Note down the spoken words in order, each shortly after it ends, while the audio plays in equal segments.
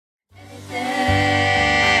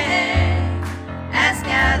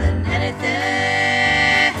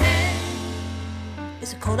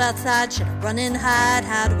outside? Should I run and hide?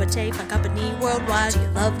 How do I take my company worldwide? Do you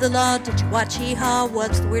love the law? Did you watch Hee Haw?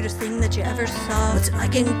 What's the weirdest thing that you ever saw? What's it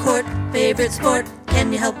like in court? Favorite sport?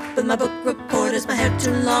 Can you help with my book report? Is my hair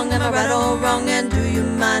too long? Am I right or wrong? And do you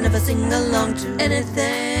mind if I sing along to anything?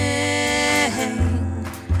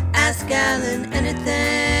 Ask Alan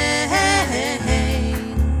anything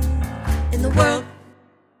in the world.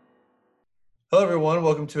 Hello, everyone.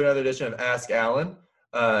 Welcome to another edition of Ask Alan.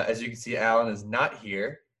 As you can see, Alan is not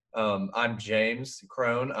here. I'm James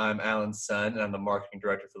Crone. I'm Alan's son, and I'm the marketing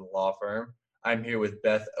director for the law firm. I'm here with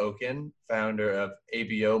Beth Oken, founder of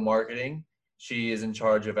ABO Marketing. She is in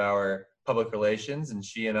charge of our public relations, and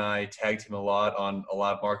she and I tag team a lot on a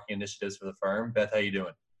lot of marketing initiatives for the firm. Beth, how you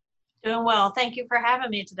doing? Doing well. Thank you for having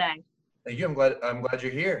me today. Thank you. I'm glad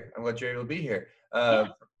you're here. I'm glad you're able to be here.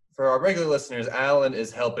 For our regular listeners, Alan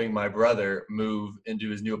is helping my brother move into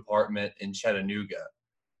his new apartment in Chattanooga,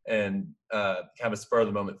 and kind of a spur of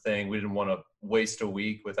the moment thing. We didn't want to waste a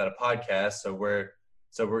week without a podcast, so we're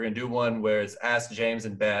going to do one where it's Ask James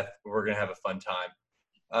and Beth. We're going to have a fun time.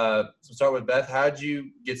 So start with Beth. How did you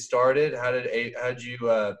get started? How did you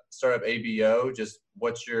start up ABO? Just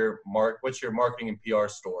what's your marketing and PR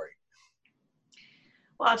story?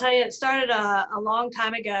 Well, I'll tell you, it started a long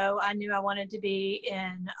time ago. I knew I wanted to be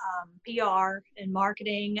in PR and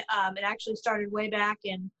marketing. It actually started way back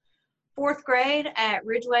in fourth grade at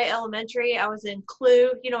Ridgeway Elementary. I was in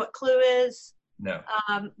Clue. You know what Clue is? No.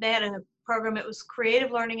 They had a program. It was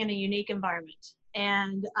creative learning in a unique environment.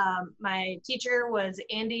 And my teacher was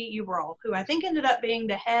Andy Uberall, who I think ended up being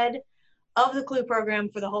the head of the Clue program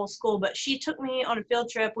for the whole school. But she took me on a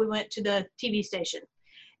field trip. We went to the TV station.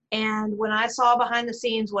 And when I saw behind the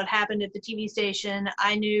scenes what happened at the TV station,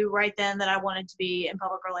 I knew right then that I wanted to be in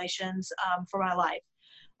public relations for my life.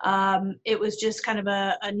 It was just kind of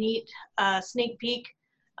a neat sneak peek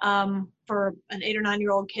for an 8 or 9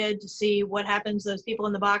 year old kid to see what happens. Those people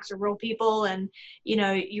in the box are real people, and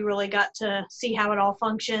you really got to see how it all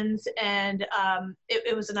functions, and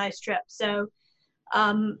it was a nice trip. So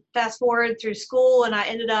fast forward through school, and I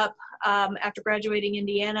ended up after graduating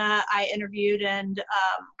Indiana, I interviewed and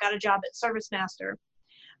got a job at ServiceMaster.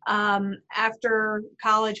 After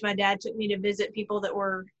college, my dad took me to visit people that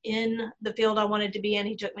were in the field I wanted to be in.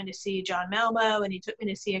 He took me to see John Malmo, and he took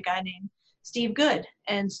me to see a guy named Steve Good.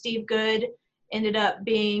 And Steve Good ended up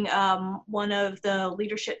being one of the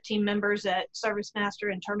leadership team members at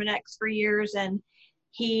ServiceMaster and Terminex for years. And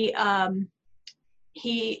he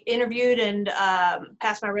interviewed and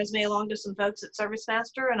passed my resume along to some folks at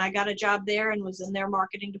ServiceMaster, and I got a job there and was in their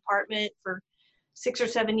marketing department for 6 or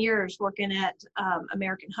 7 years, working at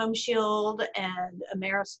American Home Shield and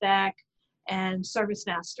AmeriSpec and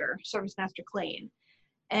ServiceMaster Clean.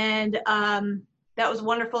 And that was a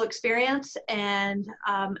wonderful experience. And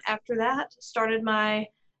after that, started my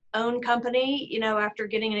own company. After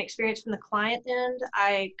getting an experience from the client end,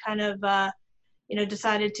 I kind of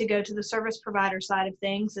decided to go to the service provider side of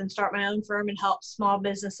things and start my own firm and help small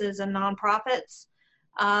businesses and nonprofits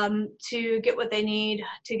to get what they need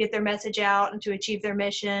to get their message out and to achieve their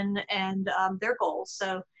mission and their goals.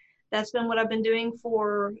 So that's been what I've been doing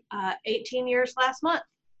for 18 years last month.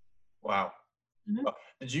 Wow. Mm-hmm. Well,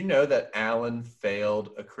 did you know that Alan failed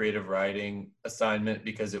a creative writing assignment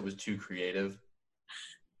because it was too creative?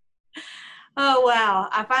 Oh, wow.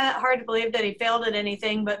 I find it hard to believe that he failed at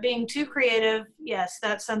anything, but being too creative, yes,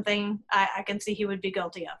 that's something I can see he would be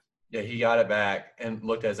guilty of. Yeah, he got it back and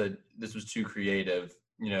looked as this was too creative,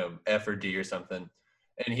 F or D or something.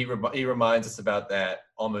 And he reminds us about that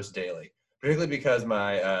almost daily, particularly because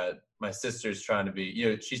my sister's trying to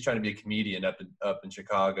be, she's trying to be a comedian up in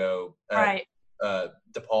Chicago at Right.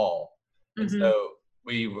 DePaul. And Mm-hmm. so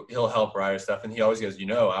he'll help write her stuff. And he always goes,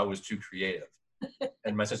 I was too creative.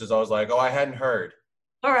 And my sister's always like, oh, I hadn't heard.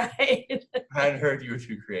 All right. I hadn't heard you were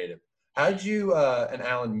too creative. How did you and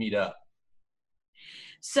Alan meet up?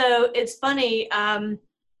 So it's funny.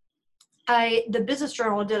 The Business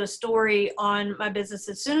Journal did a story on my business.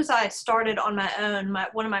 As soon as I started on my own,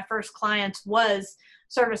 one of my first clients was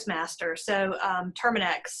ServiceMaster, so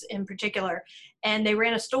Terminex in particular. And they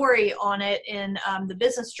ran a story on it in the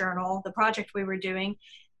Business Journal, the project we were doing.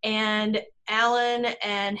 And Alan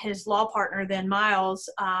and his law partner, then Miles,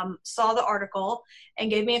 saw the article and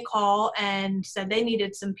gave me a call and said they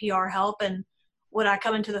needed some PR help and would I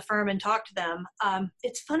come into the firm and talk to them.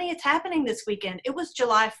 It's funny, it's happening this weekend. It was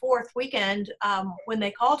July 4th weekend when they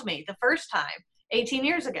called me the first time, 18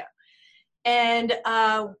 years ago. And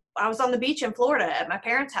I was on the beach in Florida at my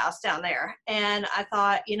parents' house down there. And I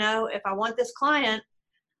thought, if I want this client,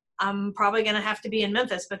 I'm probably going to have to be in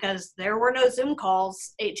Memphis because there were no Zoom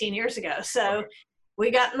calls 18 years ago. So we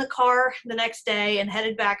got in the car the next day and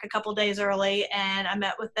headed back a couple days early, and I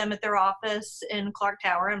met with them at their office in Clark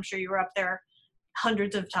Tower. I'm sure you were up there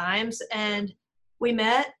hundreds of times, and we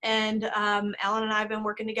met, and Alan and I have been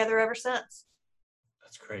working together ever since.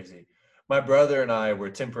 That's crazy. My brother and I were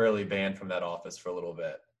temporarily banned from that office for a little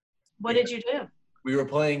bit. What did you do? We were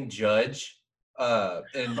playing judge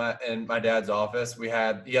in my dad's office. He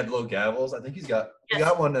had little gavels. I think he's got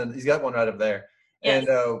one, and he's got one right up there. Yes.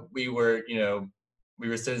 And we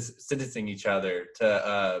were sentencing each other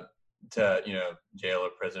to jail or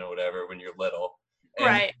prison or whatever when you're little, and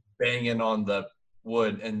right, banging on the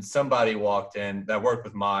wood, and somebody walked in that worked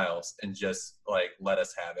with Miles and just like let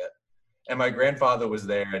us have it. And my grandfather was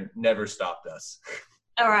there and never stopped us.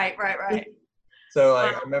 All right. So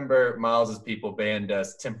I remember Miles's people banned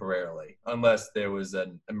us temporarily, unless there was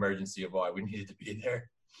an emergency of why we needed to be there.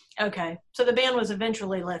 Okay, so the ban was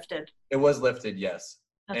eventually lifted. It was lifted, yes.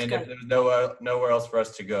 That's and good. If there was nowhere else for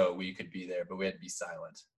us to go, we could be there, but we had to be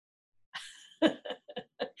silent.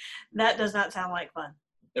 That does not sound like fun.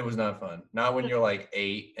 It was not fun. Not when you're like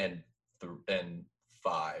 8 and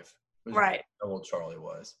 5. Right. How old Charlie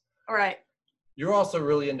was. All right. You're also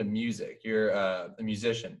really into music. You're a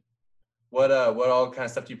musician. What all kind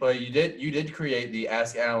of stuff do you play? You did create the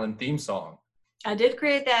Ask Alan theme song. I did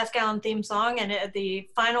create the Ask Alan theme song, and the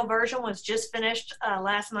final version was just finished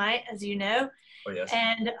last night, as you know. Oh, yes.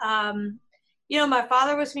 And, my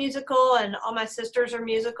father was musical, and all my sisters are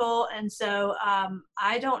musical, and so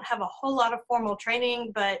I don't have a whole lot of formal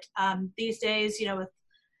training, but these days, with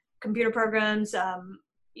computer programs,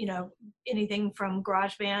 anything from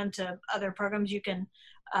GarageBand to other programs, you can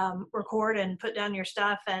record and put down your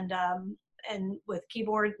stuff, and with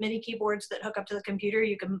MIDI keyboards that hook up to the computer,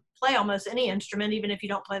 you can play almost any instrument, even if you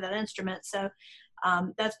don't play that instrument. So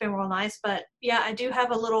that's been real nice. But yeah, I do have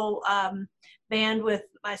a little band with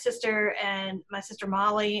my sister and my sister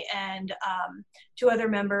Molly and 2 other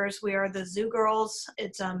members. We are the Zoo Girls.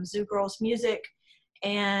 It's Zoo Girls Music.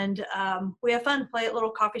 And we have fun, play at little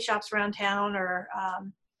coffee shops around town, or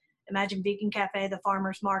Imagine Vegan Cafe, the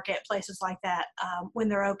farmers market, places like that when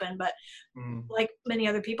they're open. But like many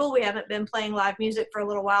other people, we haven't been playing live music for a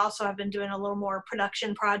little while, so I've been doing a little more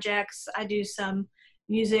production projects. I do some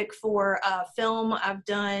music for film. I've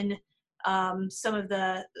done some of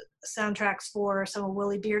the soundtracks for some of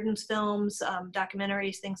Willie Bearden's films,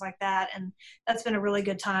 documentaries, things like that, and that's been a really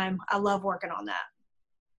good time. I love working on that.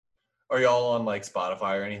 Are y'all on like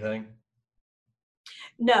Spotify or anything?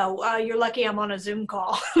 No, you're lucky I'm on a Zoom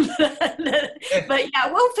call. But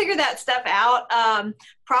yeah, we'll figure that stuff out.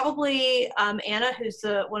 Probably Anna, who's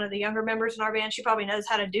one of the younger members in our band, she probably knows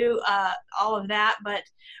how to do all of that, but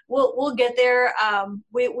we'll get there.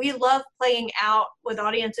 We love playing out with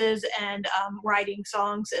audiences and writing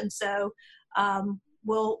songs, and so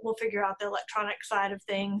we'll figure out the electronic side of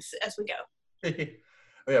things as we go.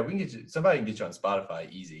 Oh yeah, we can get you. Somebody can get you on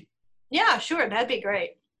Spotify easy. Yeah, sure, that'd be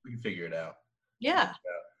great. We can figure it out. Yeah.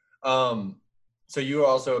 So you are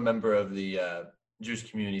also a member of the Jewish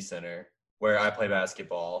Community Center, where I play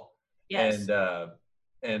basketball. Yes.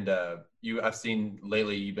 And I've seen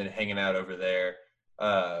lately you've been hanging out over there.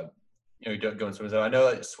 Going swimming. So I know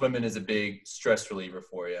that swimming is a big stress reliever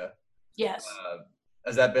for you. Yes.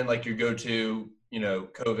 Has that been like your go-to,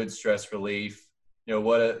 COVID stress relief?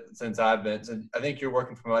 Since I think you're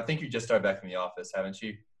working from home. I think you just started back in the office, haven't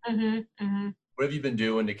you? Mm-hmm. Mm-hmm. What have you been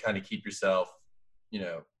doing to kind of keep yourself,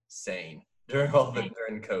 sane during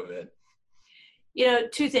COVID?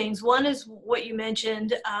 2 things. One is what you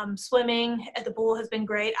mentioned. Swimming at the pool has been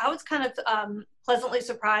great. I was kind of pleasantly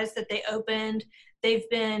surprised that they opened. They've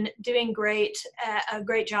been doing a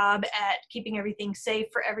great job at keeping everything safe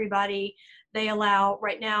for everybody. They allow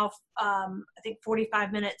right now, I think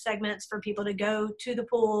 45-minute segments for people to go to the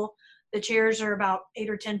pool. The chairs are about 8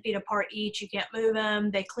 or 10 feet apart each. You can't move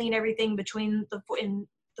them. They clean everything between the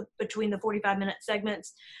 45-minute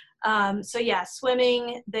segments. So yeah,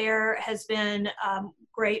 swimming there has been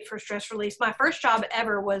great for stress release. My first job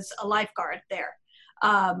ever was a lifeguard there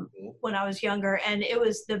when I was younger, and it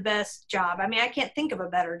was the best job. I mean, I can't think of a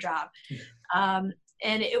better job.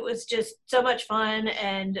 And it was just so much fun.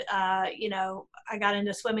 And, I got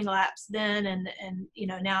into swimming laps then and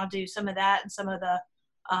now do some of that and some of the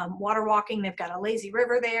water walking. They've got a lazy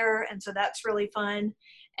river there. And so that's really fun.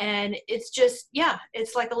 And it's just,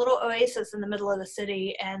 it's like a little oasis in the middle of the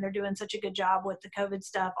city, and they're doing such a good job with the COVID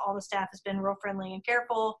stuff. All the staff has been real friendly and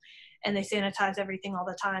careful, and they sanitize everything all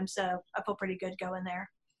the time. So I feel pretty good going there.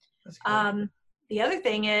 That's cool. The other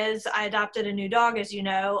thing is I adopted a new dog, as you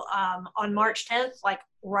know, on March 10th, like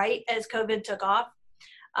right as COVID took off.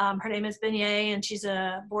 Her name is Beignet, and she's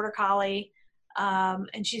a border collie.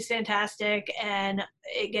 And she's fantastic. And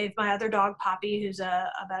it gave my other dog, Poppy, who's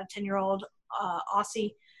about a 10-year-old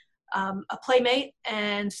Aussie, a playmate.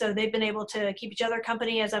 And so they've been able to keep each other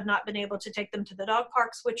company, as I've not been able to take them to the dog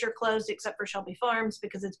parks, which are closed except for Shelby Farms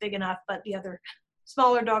because it's big enough, but the other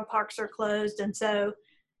smaller dog parks are closed. And so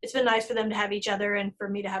it's been nice for them to have each other and for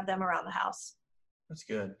me to have them around the house. That's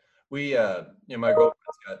good. We, my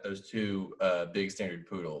girlfriend's got those two big standard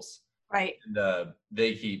poodles. Right. And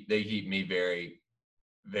they keep me very,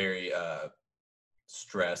 very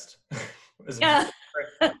stressed. Yeah.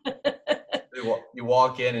 You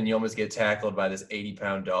walk in and you almost get tackled by this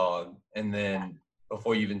 80-pound dog, and then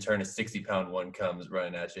before you even turn, a 60-pound one comes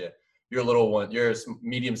running at you. Your little one, your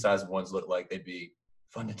medium-sized ones look like they'd be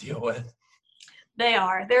fun to deal with. They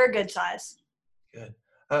are. They're a good size. Good.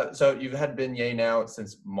 So you've had Beignet now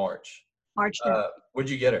since March. March. Where'd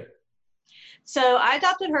you get her? So I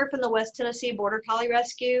adopted her from the West Tennessee Border Collie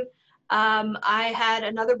Rescue. I had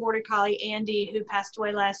another Border Collie, Andy, who passed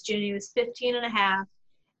away last June. He was 15 and a half.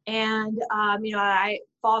 And, I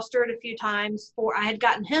fostered a few times I had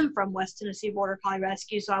gotten him from West Tennessee Border Collie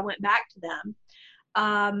Rescue, so I went back to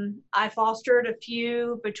them. I fostered a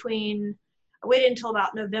few I waited until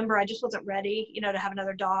about November. I just wasn't ready, to have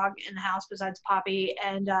another dog in the house besides Poppy.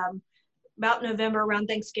 And about November, around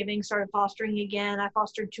Thanksgiving, started fostering again. I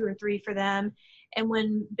fostered 2 or 3 for them. And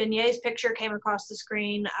when Beignet's picture came across the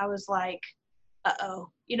screen, I was like, uh-oh.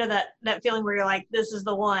 That feeling where you're like, this is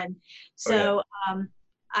the one. So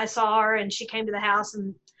I saw her and she came to the house,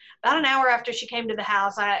 and about an hour after she came to the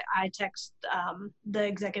house, I texted the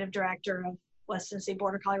executive director of West Tennessee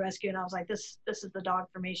Border Collie Rescue, and I was like, this is the dog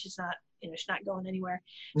for me. She's not, she's not going anywhere.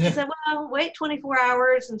 She said, well, wait 24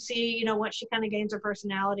 hours and see, once she kind of gains her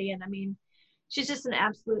personality. And I mean, she's just an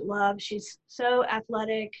absolute love. She's so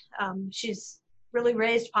athletic. She's really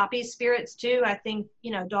raised Poppy's spirits too. I think,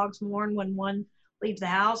 dogs mourn when one leaves the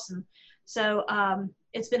house. And so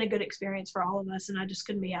it's been a good experience for all of us, and I just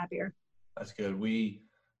couldn't be happier. That's good. We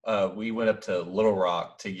went up to Little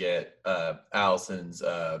Rock to get Allison's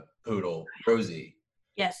poodle, Rosie.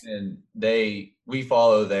 Yes. And we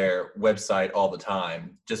follow their website all the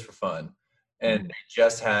time just for fun. And they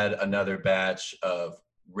just had another batch of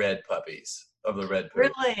red puppies, of the red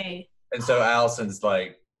poodle. Really? And so Allison's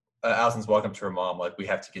like, Allison's walking up to her mom like, we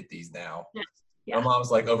have to get these now. Yes. Yeah. My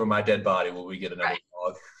mom's like, over my dead body, will we get another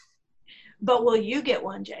dog? But will you get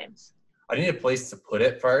one, James? I need a place to put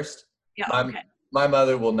it first. Yeah, okay. My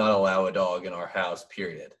mother will not allow a dog in our house,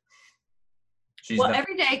 period.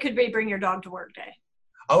 Every day could be bring your dog to work day.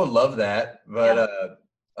 I would love that, but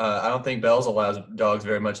I don't think Bell's allows dogs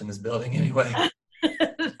very much in this building anyway.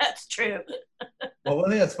 That's true. Well, one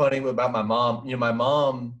thing that's funny about my mom, my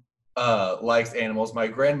mom likes animals. My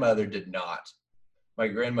grandmother did not. My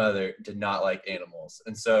grandmother did not like animals,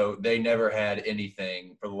 and so they never had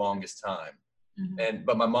anything for the longest time. Mm-hmm.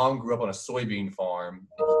 But my mom grew up on a soybean farm,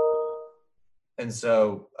 and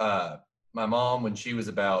so my mom, when she was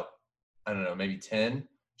about, I don't know, maybe 10,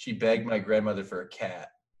 she begged my grandmother for a cat.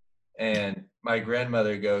 And my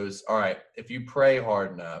grandmother goes, all right, if you pray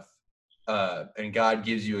hard enough and God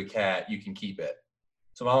gives you a cat, you can keep it.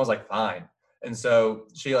 So mom was like, fine. And so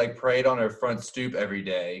she like prayed on her front stoop every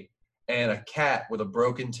day, and a cat with a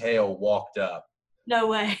broken tail walked up. No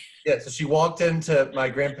way. Yeah, so she walked into my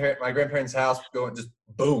grandparents' house, going just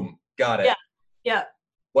boom, got it. Yeah, yeah.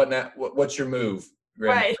 What now? What's your move,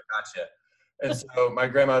 grandma? Right. Gotcha. And so my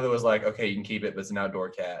grandmother was like, okay, you can keep it, but it's an outdoor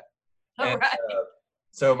cat. All right.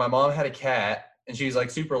 So my mom had a cat, and she's like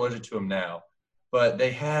super allergic to him now. But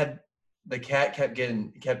the cat kept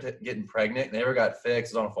getting pregnant, and never got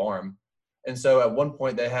fixed. It was on a farm. And so at one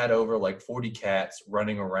point they had over like 40 cats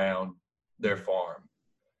running around their farm.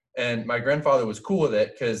 And my grandfather was cool with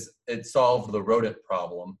it because it solved the rodent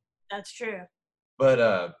problem. That's true.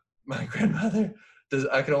 But my grandmother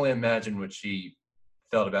I can only imagine what she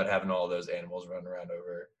felt about having all those animals run around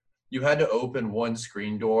over her. You had to open one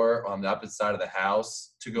screen door on the opposite side of the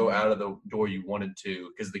house to go out of the door you wanted to,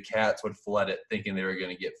 because the cats would flood it thinking they were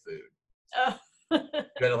going to get food. Oh. You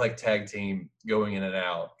had to like tag team going in and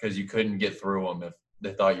out because you couldn't get through them if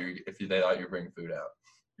they thought you were bringing food out.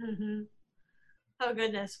 Mm-hmm. Oh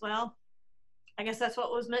goodness. Well, I guess that's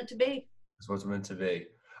what was meant to be. That's what's meant to be.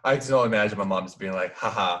 I can only imagine my mom just being like,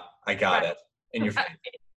 haha, I got it in your face.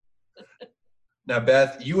 Now,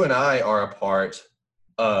 Beth, you and I are a part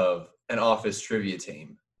of an office trivia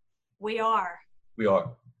team. We are.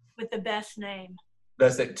 With the best name.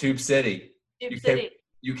 That's at Tube City.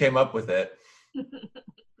 You came up with it.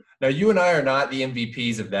 Now, you and I are not the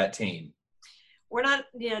MVPs of that team. We're not,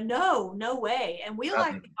 no way. And we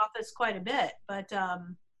like the office quite a bit, but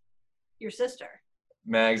your sister.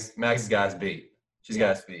 Mags got us beat. She's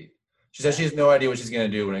got us beat. She says she has no idea what she's going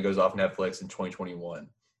to do when it goes off Netflix in 2021.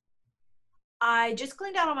 I just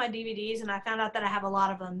cleaned out all my DVDs and I found out that I have a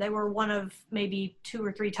lot of them. They were one of maybe 2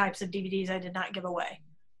 or 3 types of DVDs I did not give away.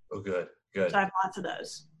 Oh, good. Good. So I have lots of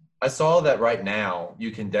those. I saw that right now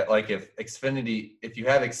you can like if you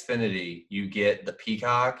have Xfinity, you get the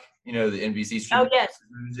Peacock, the NBC streaming. Oh yes,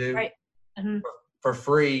 do, right. Mm-hmm. For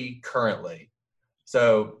free currently.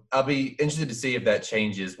 So I'll be interested to see if that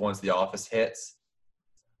changes once The Office hits.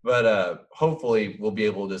 But hopefully we'll be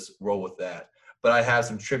able to just roll with that. But I have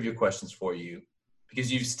some trivia questions for you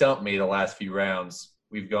because you've stumped me the last few rounds.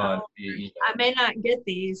 We've gone. I may not get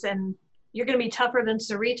these, and you're going to be tougher than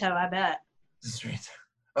Cerrito, I bet. Cerrito.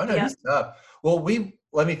 Oh, no, he's tough. Well,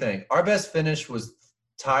 let me think. Our best finish was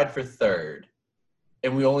tied for 3rd,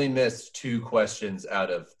 and we only missed 2 questions out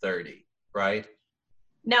of 30, right?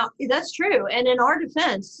 Now, that's true. And in our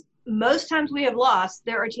defense, most times we have lost,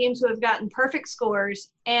 there are teams who have gotten perfect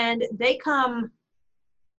scores, and they come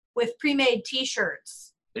with pre-made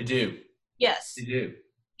T-shirts. They do. Yes. They do.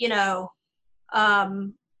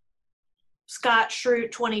 Scott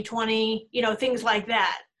Schrute 2020, things like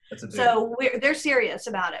that. So they're serious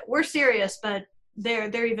about it. We're serious, but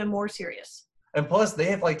they're even more serious. And plus, they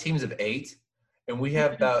have like teams of 8, and we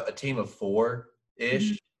have about a team of 4-ish.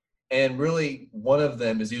 Mm-hmm. And really, one of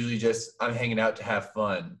them is usually just I'm hanging out to have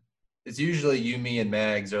fun. It's usually you, me, and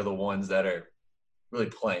Mags are the ones that are really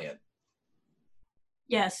playing.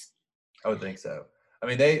 Yes, I would think so. I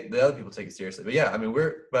mean, the other people take it seriously, but yeah, I mean,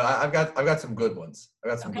 I've got some good ones.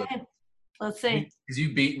 Good ones. Let's see. Because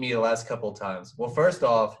you beat me the last couple of times. Well, first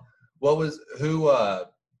off,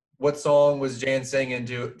 what song was Jan singing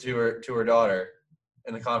to her daughter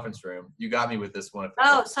in the conference room? You got me with this one.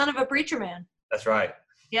 Oh, Son of a Preacher Man. That's right.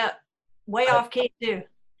 Yep. Way off key too.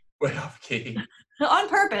 Way off key. On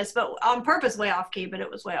purpose, way off key, but it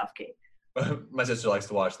was way off key. My sister likes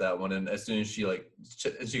to watch that one, and as soon as she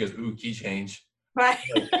goes, "Ooh, key change." Right.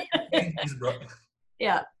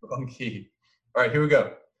 Yeah. Wrong key. All right, here we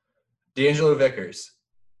go. D'Angelo Vickers.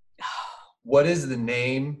 What is the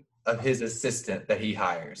name of his assistant that he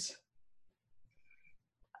hires?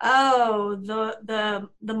 Oh, the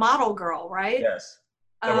model girl, right? Yes.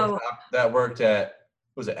 That worked at,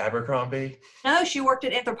 was it Abercrombie? No, she worked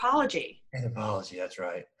at Anthropologie. Anthropologie, that's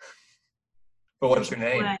right. But what's her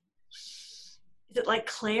name? Is it like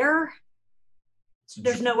Claire?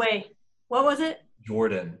 There's no way. What was it?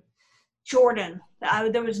 Jordan.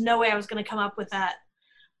 There was no way I was going to come up with that.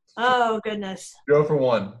 Oh, goodness. Go for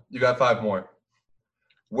 1. You got 5 more.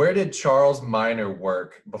 Where did Charles Minor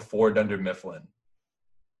work before Dunder Mifflin?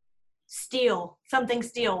 Steel. Something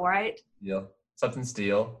Steel, right? Yeah. Something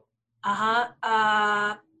Steel.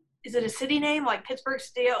 Uh-huh. Is it a city name like Pittsburgh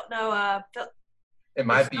Steel? No, it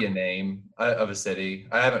might be a name of a city.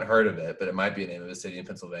 I haven't heard of it, but it might be a name of a city in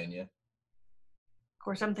Pennsylvania. Of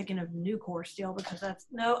course, I'm thinking of Nucor Steel because it's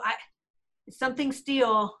something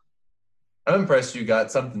Steel. I'm impressed you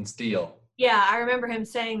got something Steel. Yeah, I remember him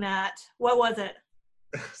saying that. What was it?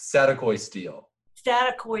 Satakoy Steel.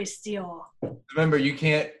 Satakoy Steel. Remember,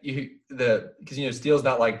 because steel's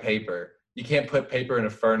not like paper. You can't put paper in a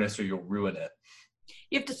furnace or you'll ruin it.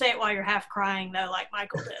 You have to say it while you're half crying, though, like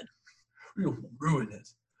Michael did. You'll ruin it.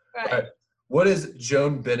 Right. All right. What is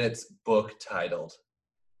Joan Bennett's book titled?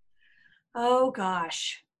 Oh,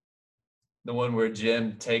 gosh. The one where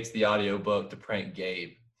Jim takes the audiobook to prank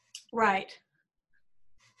Gabe. Right.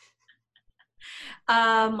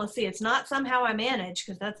 Let's see. It's not Somehow I Manage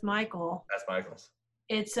because that's Michael. That's Michael's.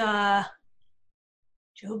 It's Joe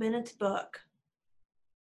Bennett's book.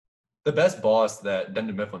 The best boss that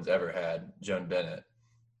Dunder Mifflin's ever had, Joan Bennett.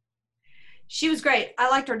 She was great. I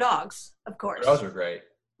liked her dogs, of course. Her dogs were great.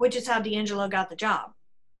 Which is how D'Angelo got the job.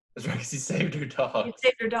 That's right, because he saved her dog. He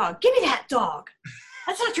saved her dog. Give me that dog.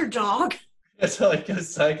 That's not your dog. That's how he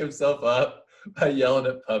goes psych himself up by yelling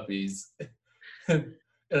at puppies in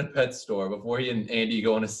a pet store before he and Andy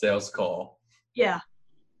go on a sales call. Yeah.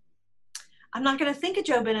 I'm not going to think of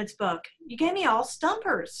Joe Bennett's book. You gave me all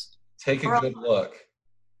stumpers. Take a good look.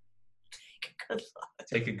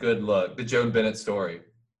 Take a good look. The Joan Bennett story.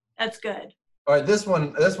 That's good. All right, this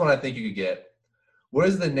one I think you could get. What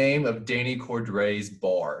is the name of Danny Cordray's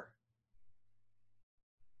bar?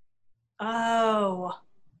 Oh.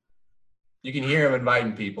 You can hear him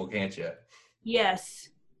inviting people, can't you? Yes.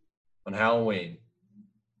 On Halloween.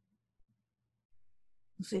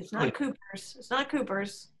 Let's see, it's not Cooper's. It's not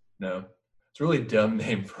Cooper's. No. It's a really dumb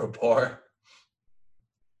name for a bar.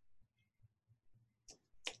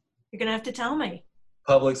 You're going to have to tell me.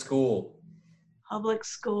 Public School. Public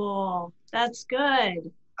School. That's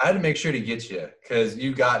good. I had to make sure to get you because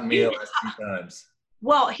you got me the last few times.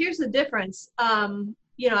 Well, here's the difference.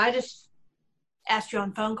 I just asked you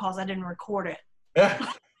on phone calls. I didn't record it.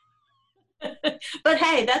 Yeah. But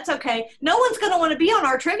hey, that's okay. No one's going to want to be on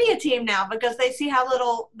our trivia team now because they see how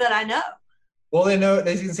little that I know. Well, they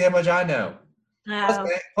can see how much I know. No.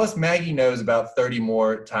 Plus, Maggie knows about 30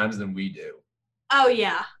 more times than we do. Oh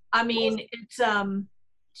yeah. I mean, it's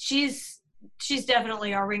she's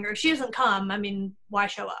definitely our ringer. If she doesn't come, I mean, why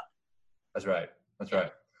show up? That's right.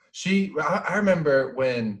 I remember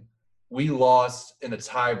when we lost in a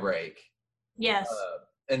tie break. Yes.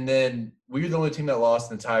 And then we were the only team that lost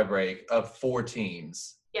in the tie break of 4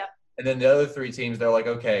 teams. Yeah. And then the other 3 teams, they're like,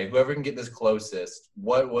 okay, whoever can get this closest.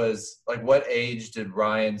 What age did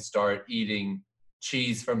Ryan start eating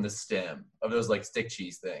cheese from the stem of those like stick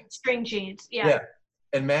cheese things? String cheese. Yeah.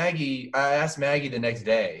 And I asked Maggie the next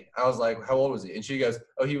day, I was like, how old was he? And she goes,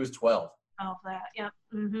 oh, he was 12. Oh, that. Yep.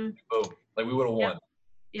 Mm-hmm. Boom. Like we would have won.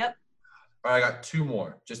 Yep. All right, I got 2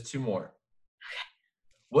 more. Just 2 more.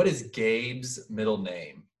 What is Gabe's middle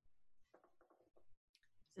name?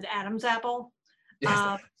 Is it Adam's apple?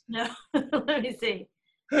 Yes. No. Let me see.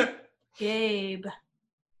 Gabe.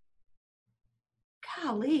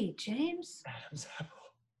 Golly, James. Adam's apple.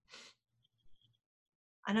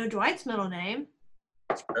 I know Dwight's middle name.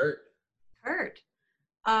 It's Kurt.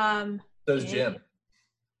 So does Jim.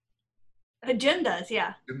 Jim does,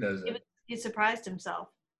 yeah. Jim knows it. He surprised himself.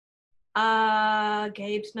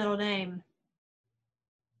 Gabe's middle name.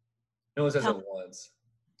 He only says it once.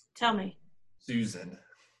 Tell me. Susan.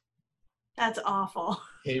 That's awful.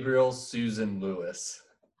 Gabriel Susan Lewis.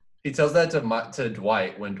 He tells that to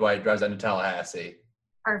Dwight when Dwight drives down to Tallahassee.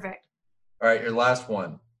 Perfect. All right, your last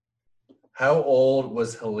one. How old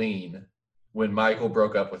was Helene when Michael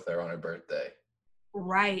broke up with her on her birthday?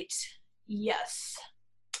 Right. Yes.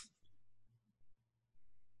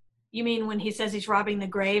 You mean when he says he's robbing the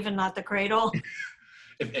grave and not the cradle?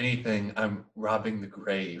 If anything, I'm robbing the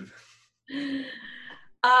grave.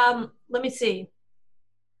 Let me see.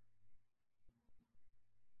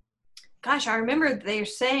 Gosh, I remember they're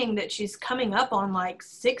saying that she's coming up on like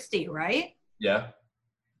 60, right? Yeah.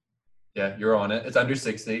 Yeah, you're on it. It's under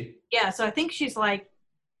 60. Yeah, so I think she's like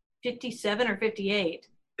 57 or 58.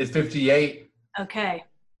 It's 58. Okay.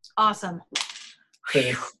 Awesome.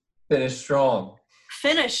 Finish strong.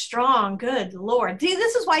 Finish strong. Good Lord. See,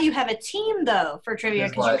 this is why you have a team, though, for trivia,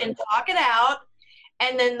 because you can talk it out,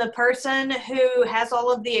 and then the person who has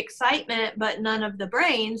all of the excitement but none of the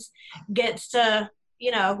brains gets to,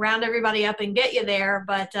 round everybody up and get you there.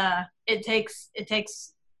 But it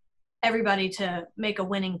takes everybody to make a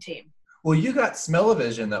winning team. Well, you got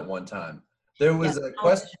Smell-O-Vision that one time. There was a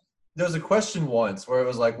question. There was a question once where it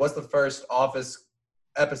was like, "What's the first Office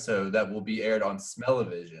episode that will be aired on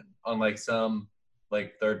Smell-O-Vision on like some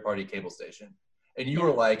like third-party cable station?" And you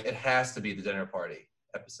were like, "It has to be the dinner party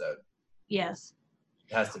episode." Yes.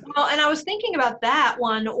 It has to be. Well, and I was thinking about that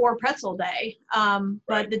one or Pretzel Day, Right.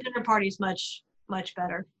 but the dinner party is much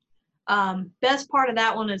better. Best part of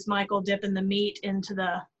that one is Michael dipping the meat into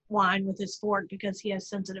the wine with his fork because he has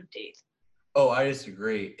sensitive teeth. Oh, I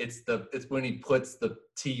disagree. It's when he puts the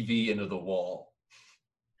TV into the wall.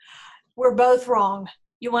 We're both wrong.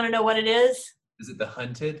 You want to know what it is? Is it The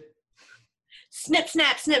Hunted? Snip,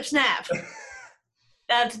 snap, snip, snap.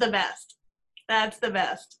 That's the best. That's the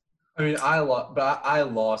best. I mean, I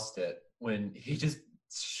lost it when he just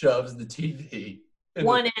shoves the TV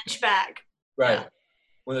 1 inch back. Right. Yeah.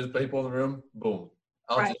 When there's people in the room, boom.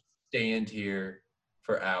 I'll Right. just stand here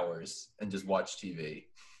for hours and just watch TV.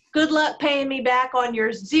 Good luck paying me back on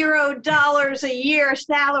your $0 a year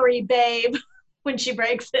salary, babe, when she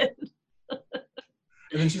breaks it.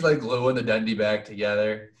 And then she's like gluing the Dundee back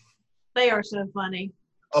together. They are so funny.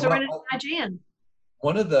 Oh, Serenity by Jan.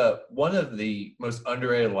 One of the most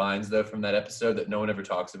underrated lines though from that episode that no one ever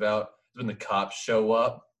talks about is when the cops show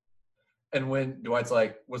up, and when Dwight's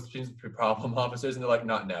like, "What's the problem, officers?" and they're like,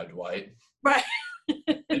 "Not now, Dwight. Right.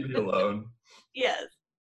 Leave me alone. Yes.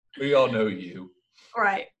 We all know you."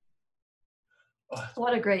 Right. Oh.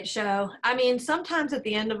 What a great show. I mean, sometimes at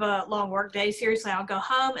the end of a long work day, seriously, I'll go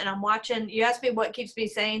home and I'm watching. You asked me what keeps me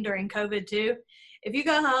sane during COVID too. If you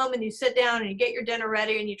go home and you sit down and you get your dinner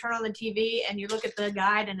ready and you turn on the TV and you look at the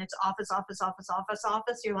guide and it's office,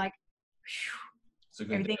 you're like,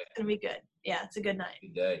 everything's going to be good. Yeah, it's a good night.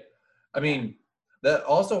 Good day. I mean, that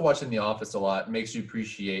also watching The Office a lot makes you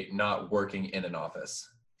appreciate not working in an office.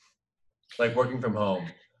 Like working from home.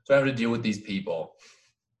 So I have to deal with these people.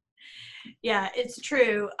 Yeah, it's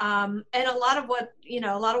true. And a lot of what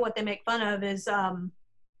they make fun of is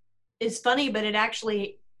funny, but it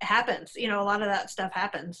actually happens. A lot of that stuff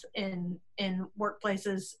happens in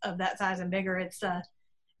workplaces of that size and bigger. It's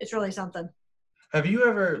really something. Have you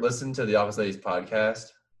ever listened to the Office Ladies podcast?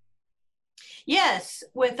 Yes,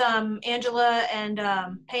 with Angela and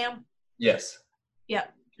Pam. Yes.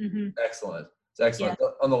 Yep. Mm-hmm. Excellent. It's excellent. Yeah.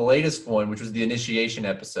 On the latest one, which was the initiation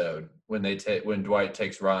episode, when when Dwight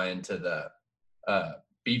takes Ryan to the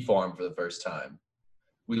beef farm for the first time,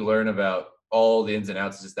 we learn about all the ins and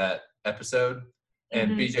outs of just that episode.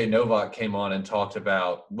 And BJ Novak came on and talked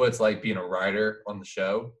about what it's like being a writer on the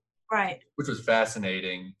show. Right. Which was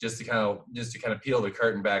fascinating, just to kind of peel the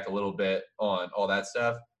curtain back a little bit on all that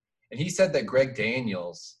stuff. And he said that Greg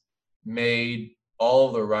Daniels made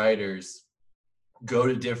all the writers go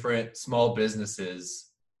to different small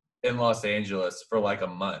businesses in Los Angeles for like a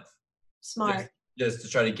month. Smart. Just to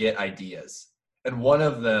try to get ideas. And one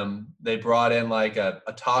of them, they brought in like a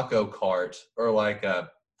taco cart or like a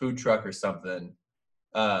food truck or something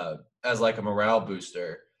as like a morale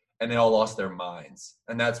booster. And they all lost their minds.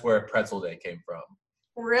 And that's where Pretzel Day came from.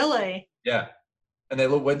 Really? Yeah. And they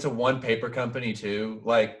went to one paper company too.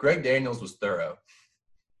 Like Greg Daniels was thorough.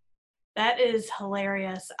 That is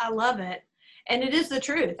hilarious. I love it. And it is the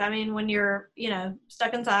truth. I mean, when you're,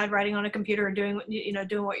 stuck inside writing on a computer and doing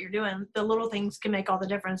what you're doing, the little things can make all the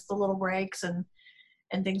difference, the little breaks and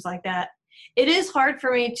things like that. It is hard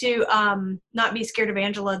for me to not be scared of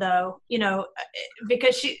Angela though,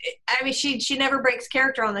 because she never breaks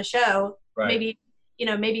character on the show. Right.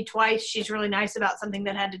 Maybe twice she's really nice about something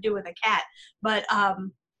that had to do with a cat, but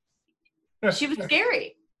she was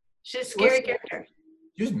scary. She's a scary character.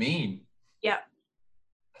 She was mean. Yeah.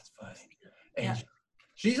 That's funny. And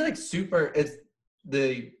she's like super,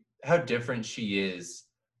 how different she is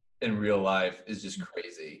in real life is just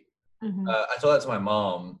crazy. Mm-hmm. I told that to my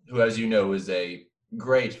mom, who, as you know, is a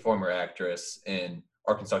great former actress in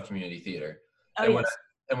Arkansas Community Theater. Oh,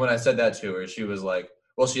 And when I said that to her, she was like,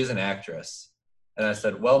 well, she is an actress. And I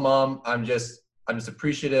said, well, Mom, I'm just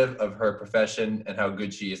appreciative of her profession and how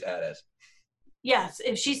good she is at it. Yes,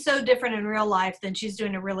 if she's so different in real life, then she's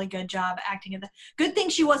doing a really good job acting. Good thing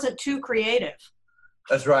she wasn't too creative.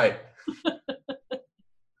 That's right.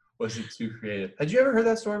 Wasn't too creative. Had you ever heard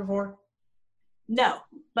that story before? No,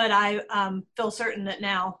 but I feel certain that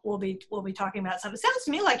now we'll be talking about something. It sounds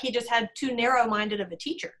to me like he just had too narrow-minded of a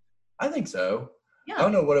teacher. I think so. Yeah. I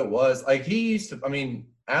don't know what it was. Like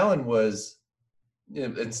Alan was,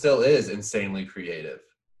 and still is, insanely creative.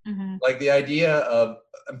 Mm-hmm. Like the idea of,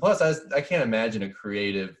 and plus I can't imagine a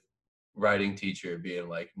creative writing teacher being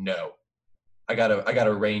like, no, I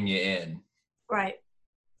gotta rein you in. Right.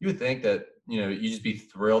 You would think that, you'd just be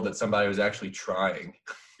thrilled that somebody was actually trying.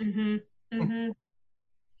 Mm-hmm. Mm-hmm.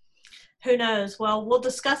 Who knows? Well, we'll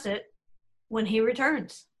discuss it when he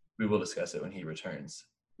returns. We will discuss it when he returns.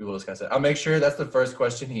 We will discuss it. I'll make sure that's the first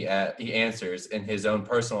question he answers in his own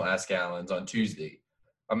personal Ask Allens on Tuesday.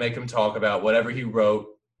 I'll make him talk about whatever he wrote,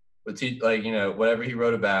 whatever he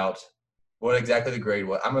wrote about, what exactly the grade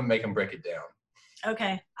was. I'm going to make him break it down.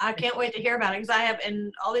 Okay. I can't wait to hear about it because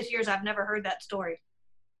in all these years, I've never heard that story.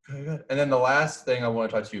 Good. And then the last thing I want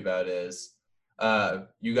to talk to you about is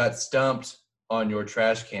you got stumped on your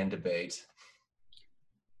trash can debate.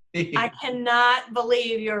 I cannot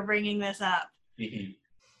believe you're bringing this up. You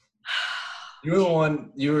were the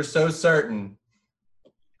one, you were so certain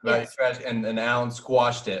about your trash, and Alan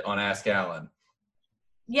squashed it on Ask Alan.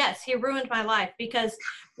 Yes, he ruined my life because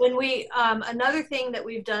when we, another thing that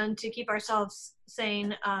we've done to keep ourselves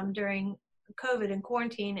sane during COVID and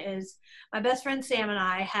quarantine is my best friend Sam and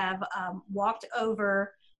I have walked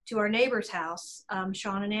over to our neighbor's house,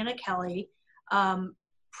 Sean and Anna Kelly,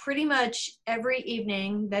 pretty much every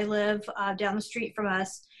evening. They live down the street from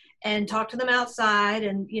us, and talked to them outside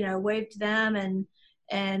and, waved to them.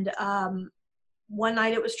 And one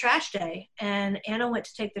night it was trash day and Anna went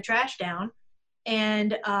to take the trash down,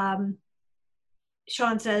 and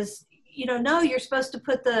Sean says, no, you're supposed to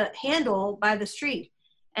put the handle by the street.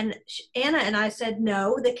 And Anna and I said,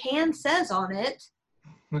 no, the can says on it,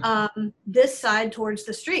 this side towards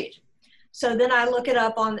the street. So then I look it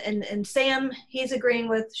up and Sam, he's agreeing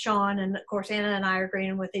with Sean, and of course Anna and I are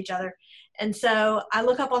agreeing with each other. And so I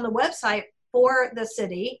look up on the website for the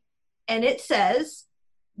city, and it says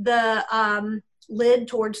the lid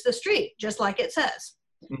towards the street, just like it says.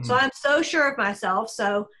 Mm-hmm. So I'm so sure of myself.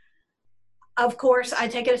 So of course I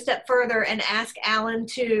take it a step further and ask Alan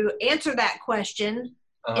to answer that question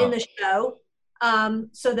in the show,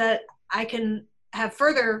 so that I can have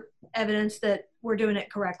further evidence that we're doing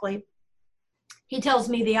it correctly. He tells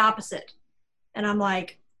me the opposite. And I'm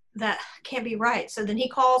like, that can't be right. So then he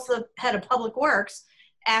calls the head of public works,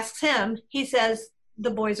 asks him, he says,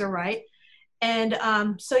 the boys are right. And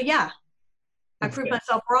so yeah, I proved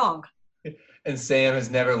myself wrong. And Sam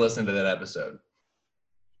has never listened to that episode.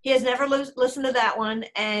 He has never listened to that one,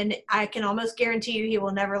 and I can almost guarantee you he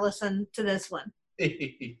will never listen to this one.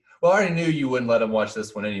 Well, I already knew you wouldn't let him watch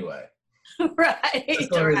this one anyway. Right. That's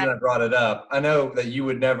the reason I brought it up. I know that you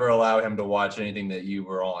would never allow him to watch anything that you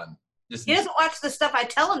were on. He doesn't watch the stuff I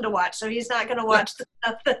tell him to watch, so he's not going to watch the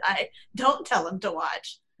stuff that I don't tell him to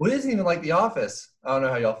watch. Well, he doesn't even like The Office. I don't know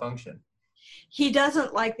how y'all function. He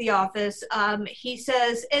doesn't like The Office. He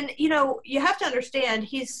says, and you have to understand,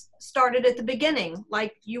 he's started at the beginning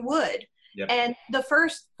like you would. Yep. And the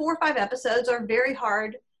first 4 or 5 episodes are very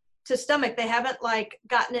hard to stomach. They haven't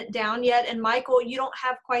gotten it down yet. And Michael, you don't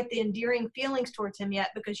have quite the endearing feelings towards him yet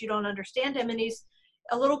because you don't understand him, and he's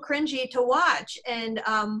a little cringy to watch. And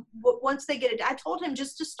once they get it, I told him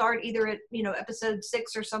just to start either at episode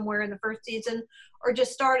 6 or somewhere in the first season, or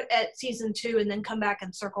just start at season 2 and then come back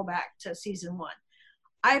and circle back to season 1.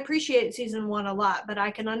 I appreciate season 1 a lot, but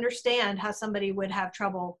I can understand how somebody would have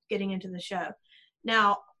trouble getting into the show.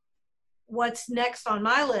 Now, what's next on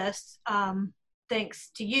my list,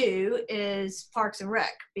 thanks to you, is Parks and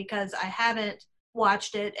Rec, because I haven't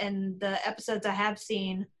watched it, and the episodes I have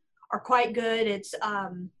seen are quite good. It's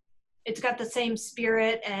got the same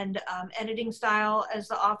spirit and editing style as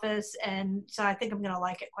The Office, and so I think I'm going to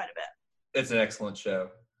like it quite a bit. It's an excellent show.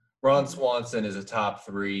 Ron Swanson is a top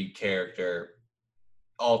 3 character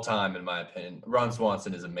all time, in my opinion. Ron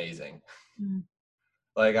Swanson is amazing. Mm.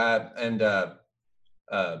 My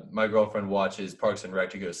girlfriend watches Parks and Rec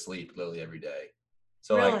to go to sleep literally every day.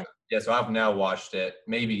 So really? So I've now watched it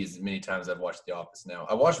maybe as many times as I've watched The Office now.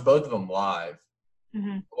 I watched both of them live.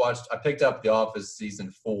 Mm-hmm. I picked up The Office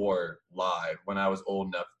season 4 live when I was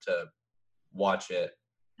old enough to watch it.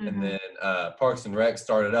 Mm-hmm. And then Parks and Rec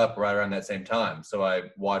started up right around that same time. So I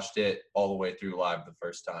watched it all the way through live the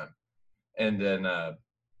first time. And then,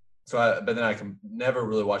 but then I can never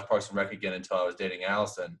really watch Parks and Rec again until I was dating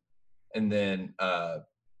Allison. And then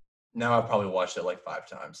now I've probably watched it 5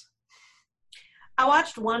 times. I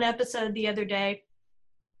watched one episode the other day,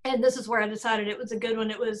 and this is where I decided it was a good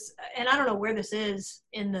one. It was, and I don't know where this is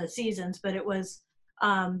in the seasons, but it was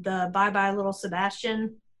the Bye Bye Little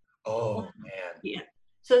Sebastian. Oh, man. Yeah.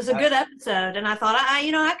 So it's a good episode, and I thought,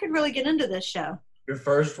 I could really get into this show. Your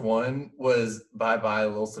first one was Bye Bye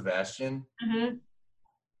Little Sebastian? Mm-hmm.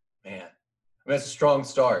 Man. That's a strong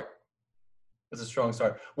start. It's a strong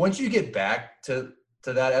start. Once you get back to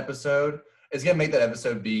that episode, it's going to make that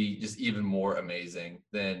episode be just even more amazing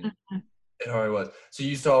than it already was. So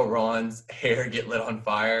you saw Ron's hair get lit on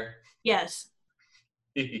fire? Yes.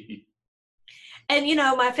 And,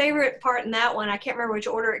 my favorite part in that one, I can't remember which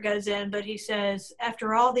order it goes in, but he says,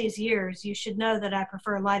 after all these years, you should know that I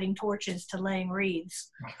prefer lighting torches to laying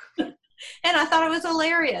wreaths. And I thought it was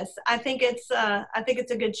hilarious. I think it's a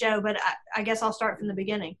good show, but I guess I'll start from the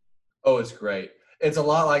beginning. Oh, it's great. It's a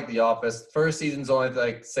lot like The Office. First season's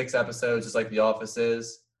only 6 episodes, just like The Office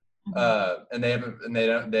is. Mm-hmm. And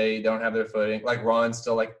they don't have their footing. Ron's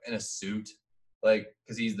still in a suit,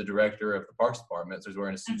 because he's the director of the Parks Department, so he's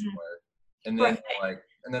wearing a suit somewhere. And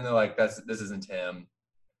then they're like, this isn't him.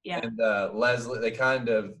 Yeah. And Leslie, they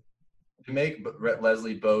make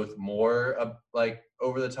Leslie both more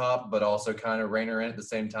over the top, but also kind of rein her in at the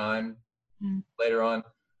same time later on.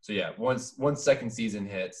 So yeah, once second season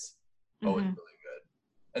hits, it's really good.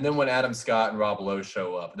 And then when Adam Scott and Rob Lowe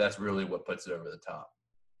show up, that's really what puts it over the top.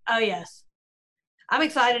 Oh yes, I'm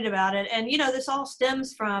excited about it. And this all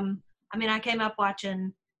stems from. I came up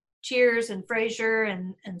watching Cheers and Frasier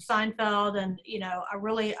and Seinfeld, and I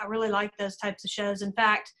really like those types of shows. In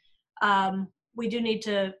fact, we do need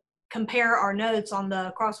to compare our notes on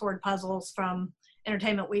the crossword puzzles from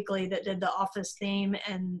Entertainment Weekly that did the Office theme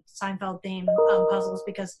and Seinfeld theme puzzles,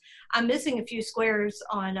 because I'm missing a few squares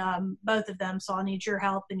on both of them, so I'll need your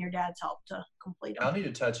help and your dad's help to complete them. I'll need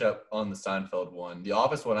to touch up on the Seinfeld one. The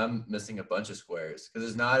Office one, I'm missing a bunch of squares because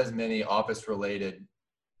there's not as many Office-related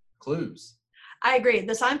clues. I agree.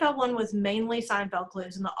 The Seinfeld one was mainly Seinfeld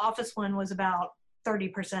clues, and the Office one was about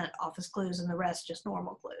 30% Office clues and the rest just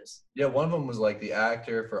normal clues. Yeah, one of them was the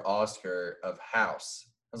actor for Oscar of House.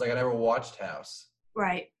 I was I never watched House.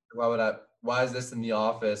 Right. Why is this in the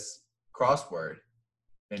Office crossword?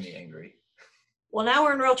 Made me angry. Well, now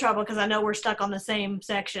we're in real trouble because I know we're stuck on the same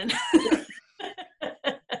section.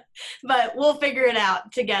 But we'll figure it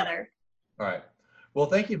out together. All right. Well,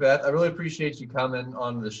 thank you, Beth. I really appreciate you coming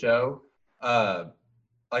on the show. Like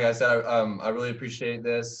I said, I really appreciate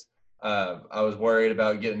this. I was worried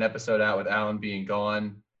about getting an episode out with Alan being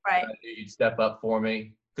gone. Right. You'd step up for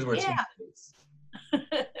me because we're teammates.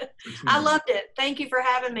 I loved it. Thank you for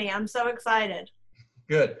having me. I'm so excited.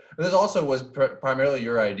 Good. This also was primarily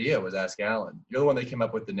your idea, was Ask Alan. You're the one that came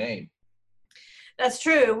up with the name. That's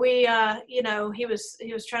true. We, you know, he was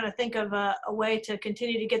trying to think of a way to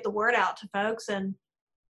continue to get the word out to folks, and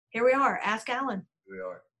here we are. Ask Alan. Here we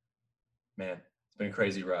are. Man, it's been a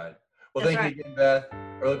crazy ride. Well, That's thank you again, Beth.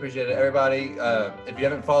 Really appreciate it. Everybody, if you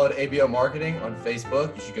haven't followed ABO Marketing on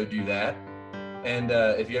Facebook, you should go do that. And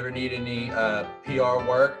if you ever need any PR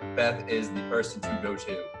work, Beth is the person to go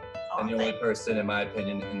to. And the only person, in my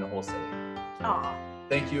opinion, in the whole city. Aw.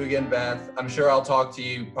 Thank you again, Beth. I'm sure I'll talk to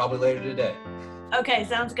you probably later today. Okay,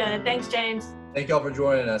 sounds good. Thanks, James. Thank y'all for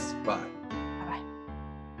joining us. Bye.